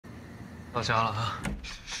到家了啊，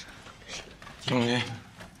兄弟，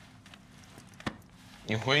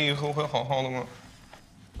你回去以后会好好的吗？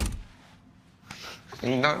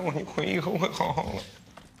你答应我，你回去以后会好好的。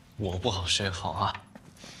我不好谁好啊？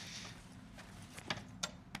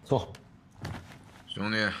坐。兄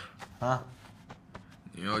弟，啊，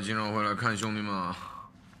你要经常回来看兄弟们啊。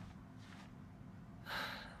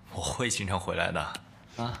我会经常回来的。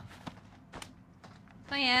啊，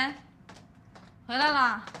段爷，回来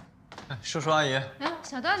了。 叔叔阿姨，哎，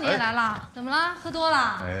小段你也来了，怎么了？喝多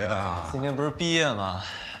了？哎呀，今天不是毕业吗？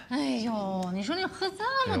哎呦，你说你喝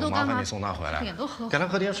这么多干嘛？麻烦你送他回来，点都喝。给他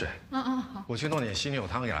喝点水。好。我去弄点犀牛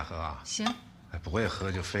汤给他喝啊。行。哎，不会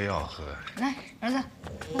喝就非要喝。来，儿子，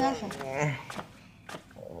喝点水。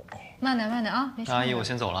慢点，慢点啊，别。阿姨，我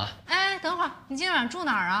先走了。哎，等会儿，你今天晚上住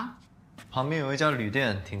哪儿啊？旁边有一家旅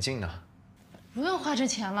店，挺近的。不用花这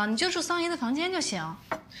钱了，你就住桑姨的房间就行。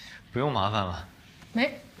不用麻烦了。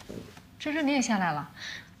没。 这是你也下来了，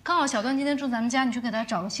刚好小段今天住咱们家，你去给他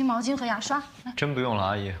找个新毛巾和牙刷。来，真不用了，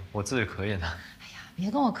阿姨，我自己可以的。哎呀，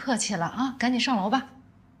别跟我客气了啊，赶紧上楼吧。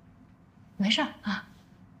没事啊，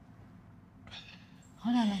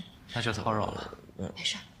好点没？那就叨扰了。没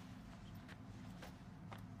事，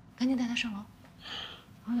赶紧带他上楼，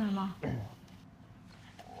好点吗？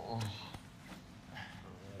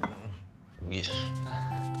你。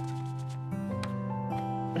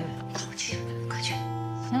快去，快去。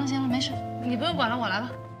 行了行了，没事，你不用管了，我来吧。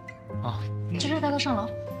啊，直接带他上楼。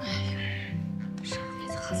哎呀，上辈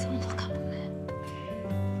子喝这么多干嘛呀？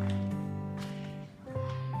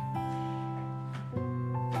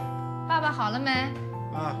爸爸好了没？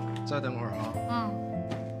啊，再等会儿啊。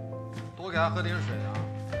多给他喝点水啊。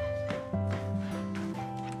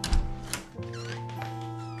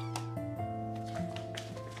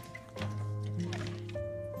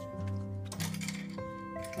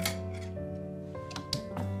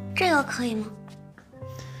这个可以吗？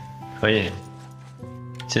可以，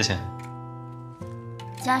谢谢。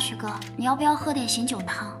嘉许哥，你要不要喝点醒酒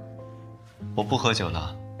汤？我不喝酒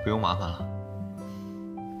的，不用麻烦了。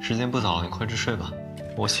时间不早了，你快去睡吧。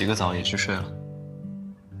我洗个澡也去睡了。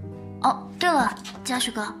哦，对了，嘉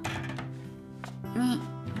许哥，你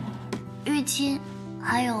浴巾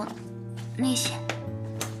还有那些。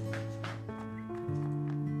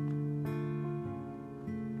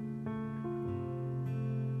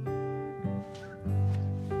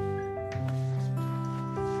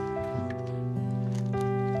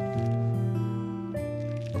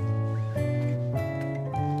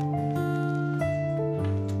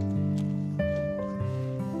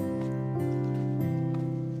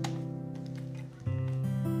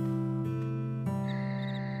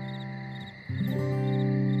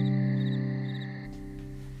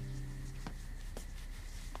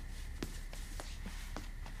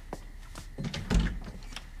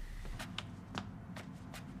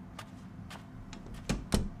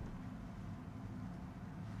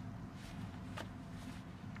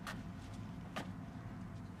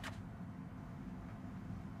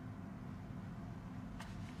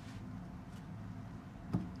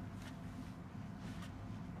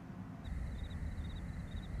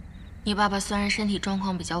 你爸爸虽然身体状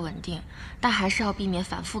况比较稳定，但还是要避免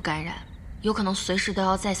反复感染，有可能随时都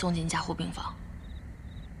要再送进加护病房。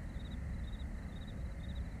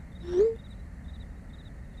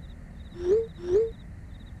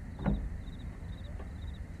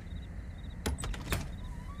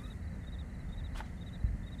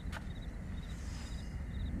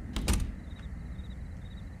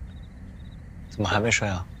怎么还没睡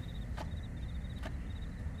啊？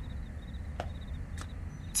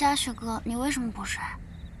 嘉许哥，你为什么不睡？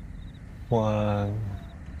我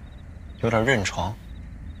有点认床，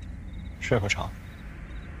睡不着。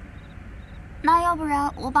那要不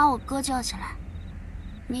然我把我哥叫起来，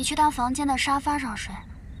你去他房间的沙发上睡。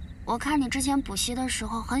我看你之前补习的时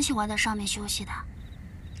候很喜欢在上面休息的。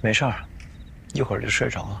没事儿，一会儿就睡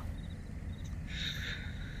着了。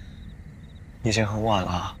已经很晚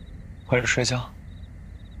了，快点睡觉。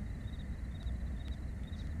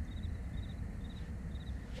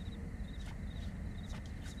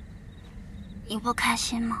 你不开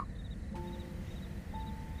心吗？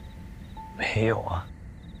没有啊，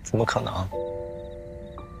怎么可能？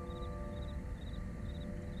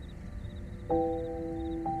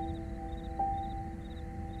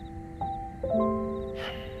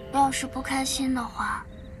要是不开心的话，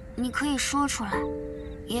你可以说出来，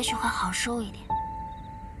也许会好受一点。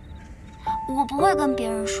我不会跟别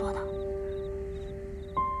人说的。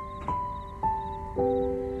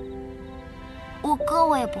我哥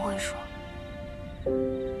我也不会说。